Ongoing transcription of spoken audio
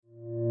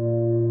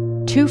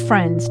Two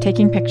friends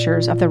taking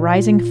pictures of the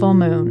rising full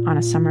moon on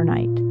a summer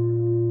night.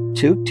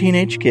 Two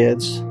teenage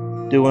kids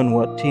doing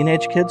what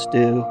teenage kids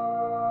do.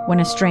 When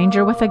a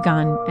stranger with a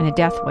gun and a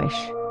death wish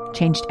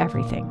changed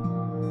everything.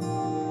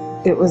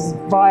 It was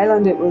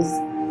violent, it was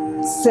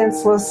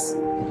senseless,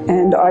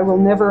 and I will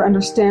never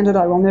understand it,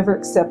 I will never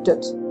accept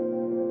it.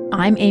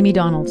 I'm Amy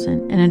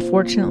Donaldson, and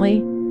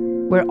unfortunately,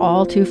 we're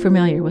all too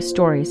familiar with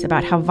stories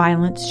about how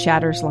violence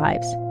shatters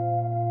lives.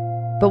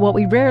 But what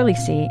we rarely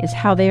see is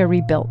how they are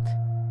rebuilt.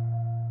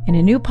 In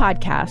a new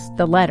podcast,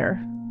 The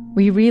Letter,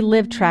 we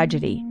relive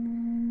tragedy,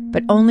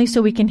 but only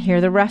so we can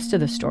hear the rest of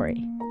the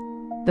story.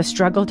 The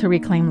struggle to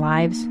reclaim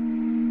lives,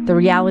 the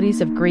realities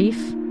of grief,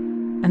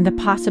 and the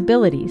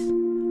possibilities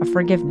of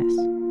forgiveness.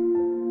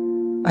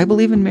 I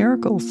believe in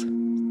miracles.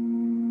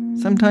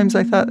 Sometimes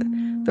I thought,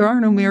 there are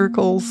no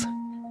miracles.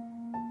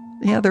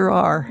 Yeah, there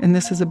are, and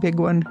this is a big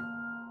one.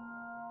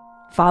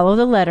 Follow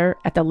The Letter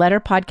at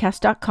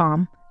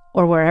theletterpodcast.com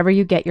or wherever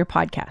you get your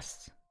podcasts.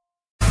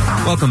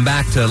 Welcome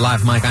back to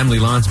Live Mike. I'm Lee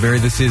Lonsberry.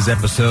 This is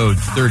episode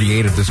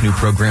 38 of this new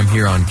program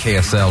here on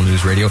KSL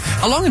News Radio.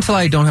 How long until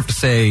I don't have to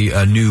say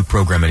a new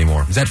program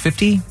anymore? Is that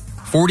 50?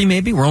 40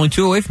 maybe? We're only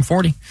 2 away from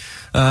 40.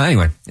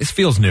 Anyway, this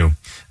feels new,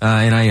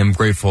 and I am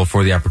grateful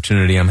for the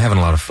opportunity. I'm having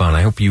a lot of fun.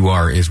 I hope you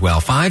are as well.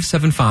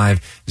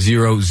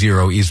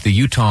 57500 is the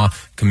Utah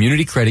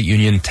Community Credit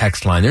Union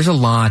text line. There's a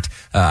lot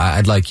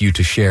I'd like you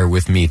to share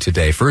with me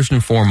today. First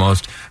and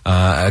foremost,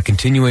 a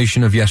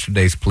continuation of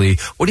yesterday's plea.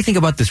 What do you think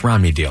about this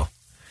Romney deal?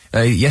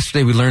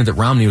 Yesterday we learned that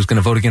Romney was going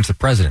to vote against the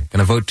president, going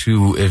to vote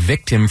to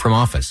evict him from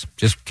office,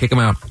 just kick him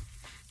out.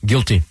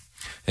 Guilty.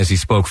 As he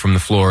spoke from the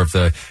floor of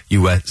the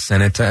U.S.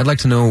 Senate. I'd like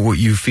to know what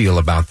you feel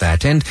about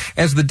that. And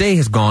as the day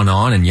has gone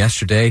on and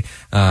yesterday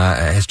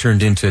has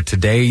turned into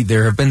today,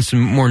 there have been some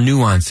more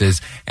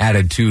nuances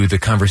added to the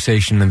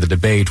conversation and the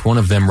debate, one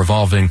of them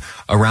revolving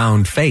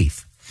around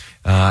faith.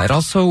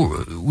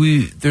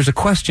 There's a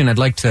question I'd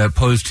like to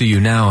pose to you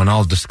now, and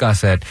I'll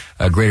discuss at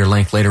greater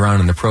length later on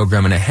in the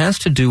program, and it has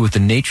to do with the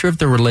nature of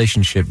the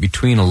relationship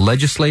between a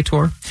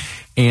legislator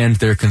and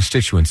their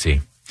constituency.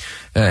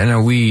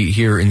 And we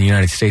here in the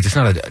United States, it's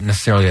not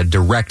necessarily a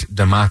direct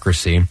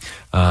democracy.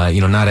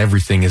 Not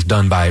everything is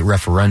done by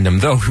referendum,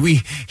 though we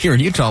here in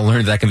Utah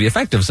learned that can be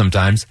effective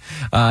sometimes.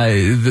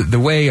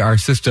 The way our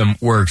system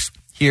works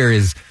here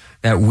is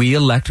that we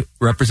elect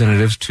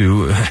representatives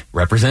to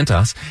represent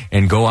us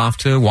and go off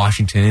to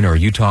Washington or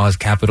Utah's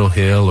Capitol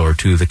Hill or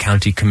to the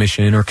county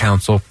commission or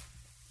council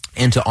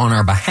and to, on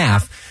our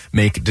behalf,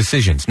 make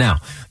decisions. Now,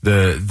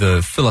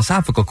 the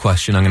philosophical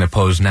question I'm going to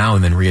pose now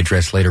and then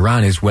readdress later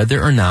on is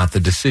whether or not the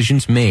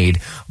decisions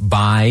made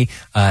by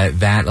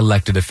that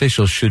elected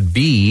official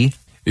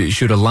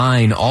should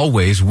align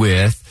always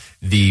with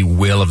the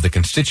will of the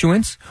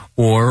constituents,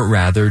 or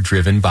rather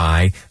driven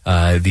by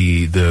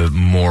the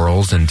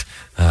morals and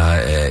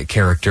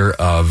character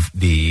of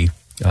the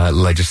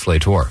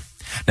legislator.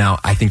 Now,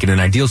 I think in an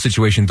ideal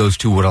situation, those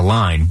two would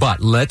align. But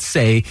let's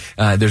say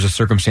there's a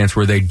circumstance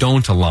where they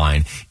don't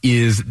align.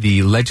 Is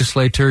the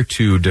legislator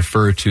to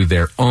defer to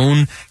their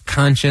own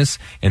conscience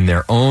and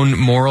their own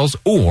morals,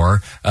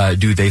 or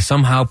do they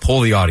somehow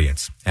poll the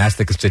audience? Ask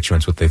the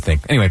constituents what they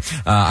think. Anyway,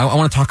 I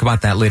want to talk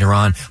about that later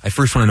on. I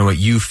first want to know what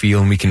you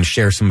feel, and we can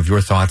share some of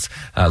your thoughts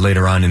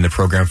later on in the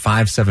program.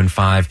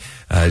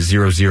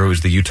 57500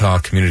 is the Utah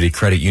Community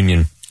Credit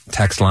Union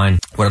text line.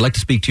 What I'd like to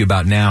speak to you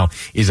about now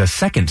is a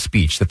second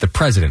speech that the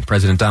President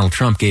Donald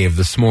Trump, gave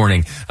this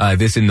morning,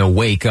 this in the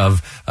wake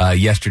of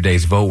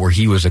yesterday's vote where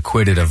he was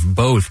acquitted of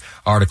both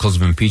articles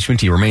of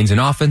impeachment. He remains in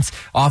office.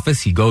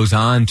 He goes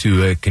on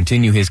to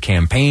continue his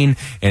campaign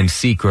and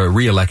seek a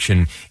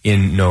re-election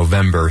in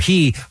November.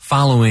 He,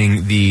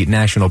 following the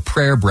National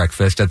Prayer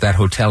Breakfast at that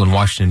hotel in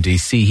Washington,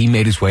 D.C., he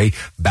made his way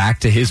back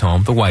to his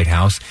home, the White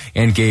House,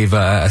 and gave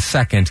a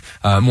second,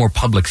 more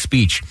public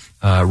speech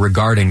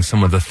regarding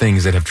some of the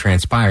things that have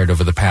transpired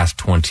over the past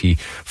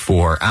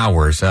 24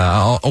 hours.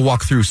 I'll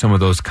walk through some of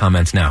those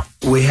comments now.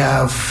 We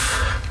have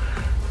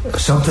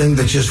something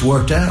that just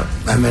worked out.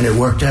 I mean, it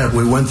worked out.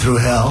 We went through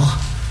hell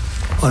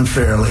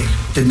unfairly,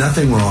 did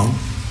nothing wrong.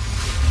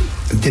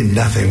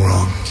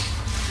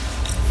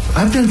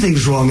 I've done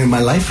things wrong in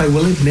my life, I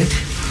will admit.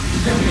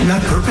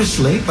 Not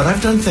purposely, but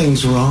I've done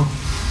things wrong.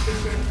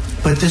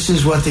 But this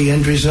is what the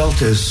end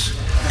result is.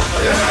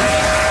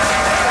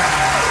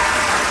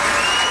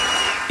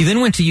 He then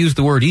went to use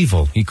the word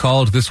evil. He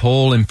called this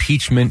whole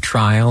impeachment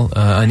trial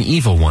an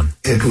evil one.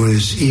 It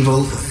was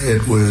evil.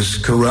 It was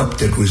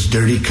corrupt. It was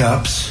dirty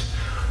cops.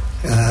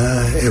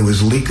 It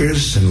was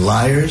leakers and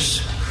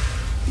liars.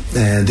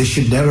 And this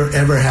should never,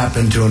 ever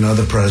happen to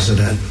another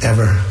president,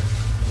 ever.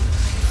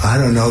 I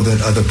don't know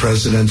that other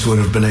presidents would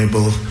have been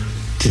able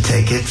to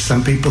take it.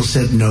 Some people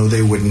said no,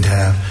 they wouldn't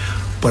have.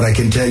 But I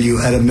can tell you,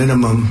 at a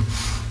minimum,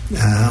 you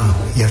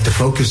have to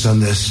focus on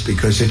this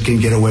because it can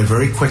get away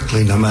very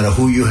quickly. No matter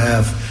who you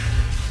have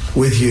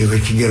with you,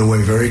 it can get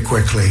away very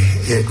quickly.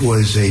 It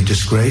was a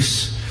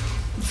disgrace.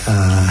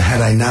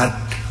 Had I not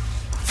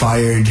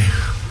fired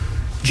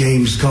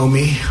James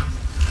Comey,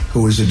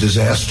 who was a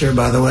disaster,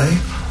 by the way,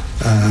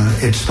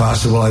 it's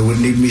possible I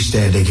wouldn't even be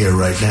standing here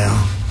right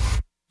now.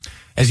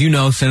 As you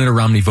know, Senator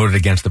Romney voted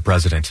against the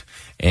president,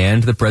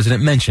 and the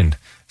president mentioned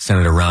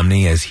Senator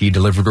Romney as he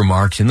delivered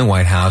remarks in the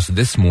White House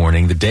this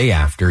morning, the day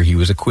after he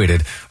was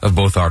acquitted of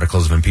both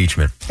articles of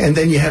impeachment. And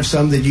then you have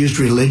some that used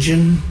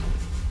religion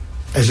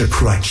as a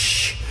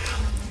crutch.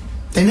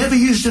 They never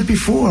used it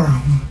before.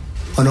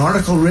 An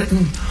article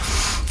written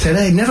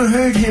today, never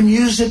heard him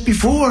use it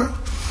before.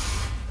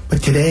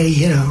 But today,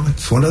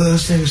 it's one of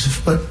those things.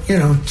 But,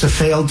 it's a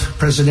failed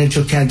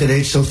presidential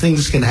candidate, so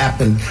things can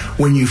happen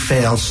when you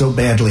fail so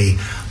badly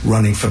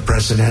running for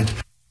president.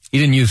 He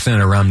didn't use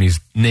Senator Romney's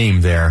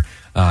name there,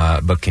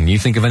 but can you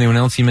think of anyone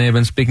else he may have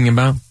been speaking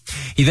about?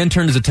 He then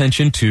turned his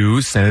attention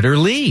to Senator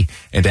Lee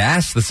and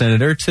asked the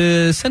senator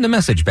to send a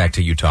message back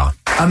to Utah.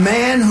 A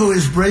man who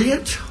is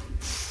brilliant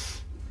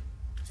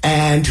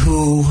and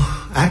who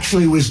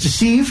actually was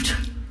deceived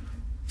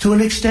to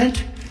an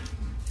extent.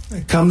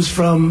 It comes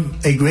from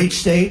a great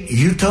state,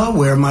 Utah,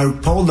 where my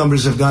poll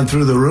numbers have gone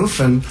through the roof,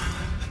 and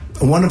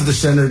one of the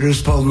senators'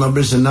 poll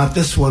numbers, and not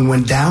this one,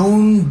 went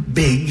down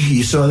big.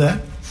 You saw that?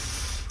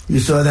 You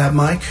saw that,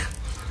 Mike?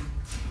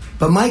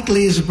 But Mike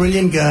Lee is a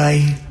brilliant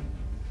guy.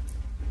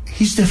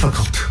 He's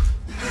difficult.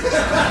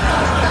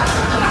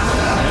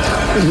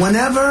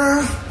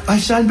 Whenever I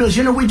sign bills,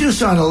 we do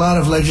sign a lot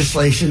of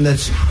legislation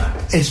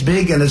it's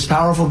big and it's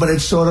powerful, but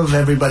it's sort of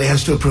everybody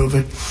has to approve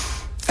it.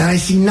 And I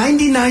see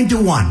 99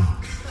 to 1.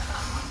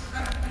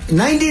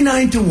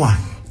 99 to 1.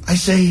 I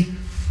say,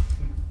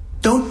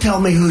 don't tell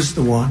me who's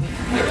the one.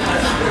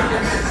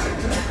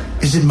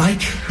 Is it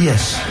Mike?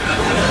 Yes.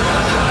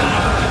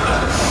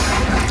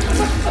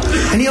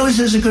 And he always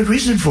has a good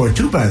reason for it,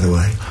 too, by the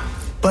way.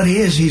 But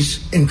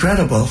he's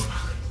incredible.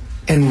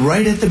 And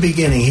right at the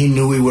beginning, he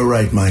knew we were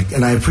right, Mike.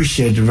 And I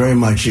appreciate it very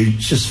much. You're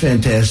just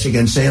fantastic.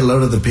 And say hello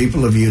to the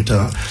people of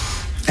Utah.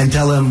 And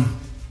tell them,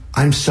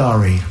 I'm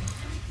sorry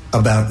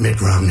about Mitt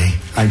Romney.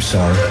 I'm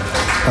sorry.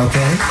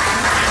 Okay?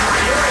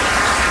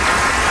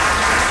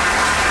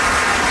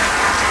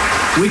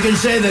 We can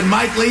say that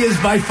Mike Lee is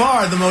by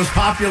far the most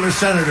popular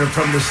senator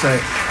from the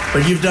state.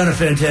 But you've done a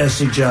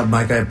fantastic job,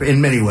 Mike,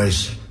 in many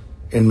ways.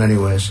 In many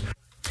ways.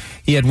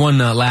 He had one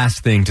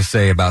last thing to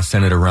say about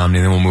Senator Romney,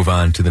 and then we'll move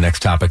on to the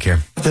next topic here.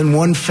 Then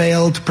one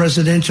failed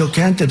presidential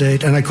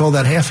candidate, and I call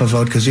that half a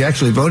vote because he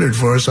actually voted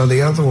for us on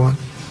the other one.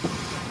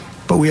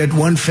 But we had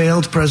one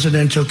failed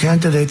presidential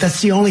candidate.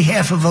 That's the only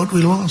half a vote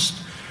we lost.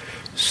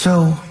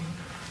 So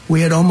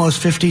we had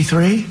almost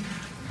 53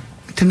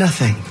 to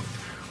nothing.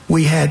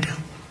 We had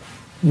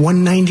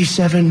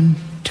 197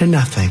 to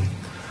nothing.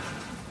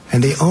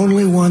 And the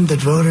only one that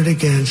voted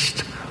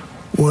against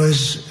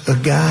was a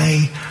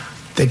guy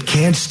that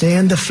can't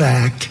stand the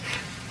fact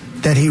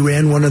that he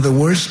ran one of the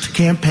worst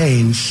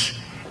campaigns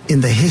in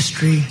the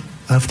history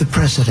of the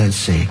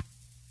presidency.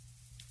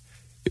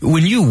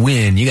 When you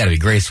win, you got to be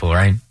graceful,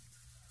 right?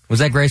 Was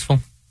that graceful?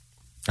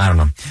 I don't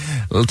know.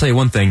 I'll tell you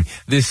one thing.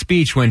 This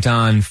speech went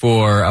on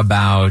for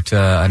about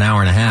an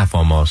hour and a half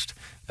almost.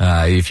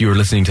 If you were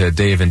listening to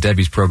Dave and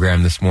Debbie's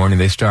program this morning,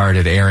 they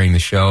started airing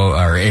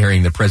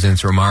the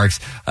president's remarks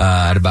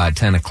at about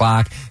 10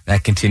 o'clock.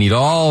 That continued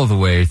all the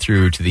way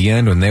through to the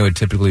end when they would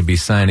typically be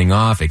signing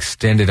off,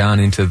 extended on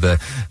into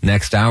the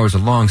next hour. It was a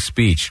long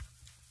speech.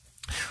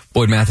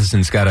 Boyd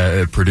Matheson's got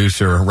a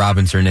producer,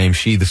 Robin's her name.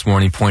 She this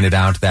morning pointed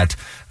out that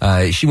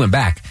she went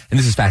back, and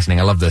this is fascinating.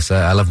 I love this.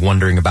 I love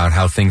wondering about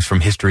how things from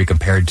history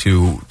compared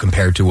to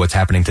what's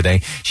happening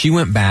today. She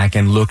went back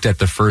and looked at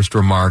the first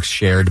remarks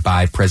shared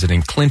by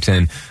President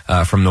Clinton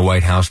from the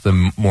White House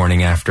the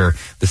morning after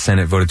the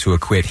Senate voted to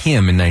acquit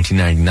him in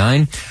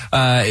 1999.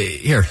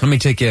 Here, let me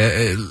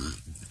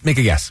make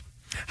a guess.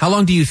 How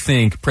long do you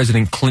think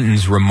President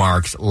Clinton's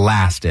remarks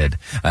lasted?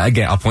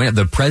 Again, I'll point out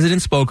the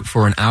president spoke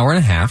for an hour and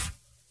a half.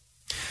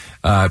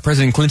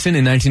 President Clinton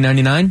in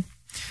 1999.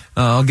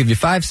 I'll give you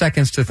 5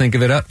 seconds to think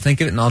of it,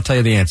 and I'll tell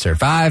you the answer.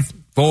 5,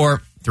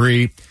 4,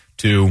 3,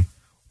 2,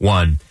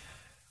 1.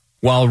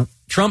 While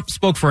Trump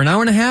spoke for an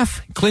hour and a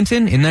half,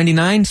 Clinton in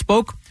 99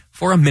 spoke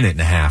for a minute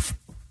and a half.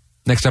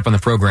 Next up on the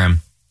program,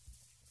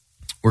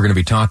 we're going to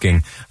be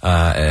talking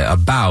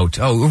about,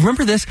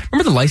 remember this?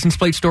 Remember the license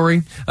plate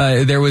story?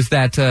 There was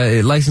that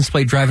license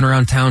plate driving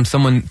around town.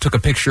 Someone took a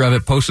picture of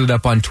it, posted it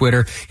up on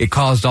Twitter. It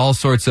caused all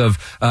sorts of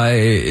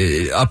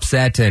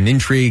upset and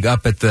intrigue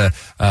up at the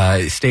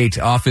state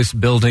office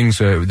buildings,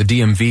 the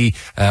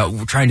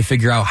DMV, trying to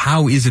figure out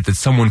how is it that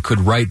someone could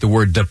write the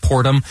word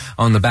deportum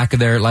on the back of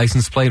their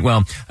license plate.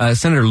 Well,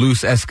 Senator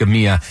Luz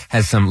Escamilla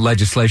has some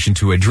legislation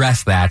to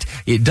address that.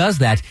 It does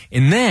that,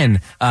 and then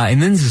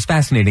this is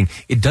fascinating,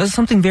 it does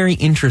something very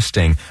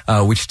interesting,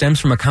 which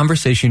stems from a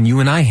conversation you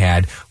and I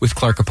had with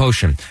Clark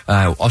Aposhian.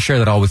 I'll share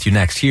that all with you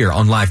next here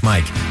on Live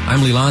Mike.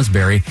 I'm Lee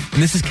Lonsberry,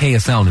 and this is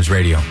KSL News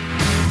Radio.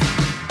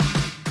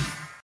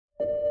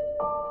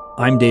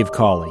 I'm Dave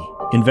Cawley,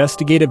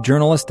 investigative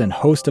journalist and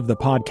host of the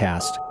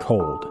podcast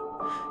Cold.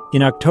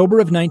 In October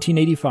of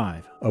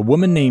 1985, a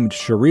woman named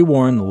Cherie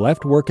Warren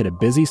left work at a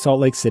busy Salt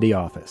Lake City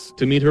office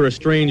to meet her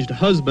estranged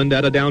husband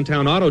at a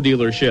downtown auto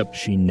dealership.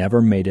 She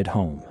never made it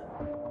home.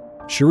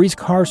 Cherie's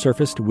car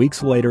surfaced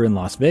weeks later in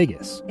Las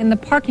Vegas. In the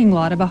parking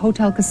lot of a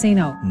hotel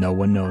casino. No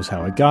one knows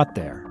how it got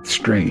there.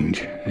 Strange.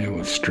 It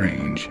was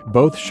strange.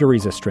 Both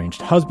Cherie's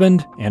estranged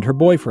husband and her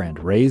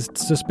boyfriend raised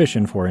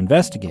suspicion for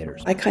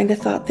investigators. I kind of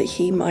thought that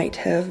he might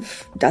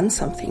have done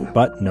something.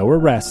 But no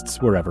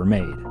arrests were ever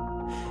made.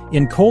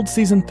 In Cold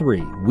Season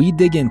 3, we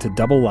dig into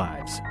double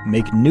lives,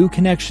 make new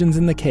connections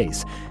in the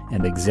case,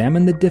 and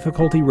examine the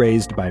difficulty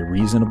raised by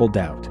reasonable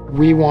doubt.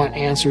 We want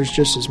answers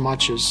just as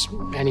much as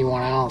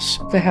anyone else.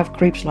 They have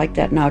creeps like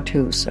that now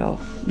too, so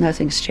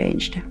nothing's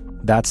changed.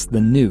 That's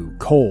the new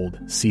Cold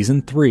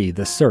Season 3,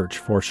 The Search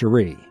for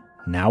Cherie.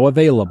 Now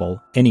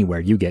available anywhere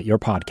you get your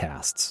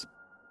podcasts.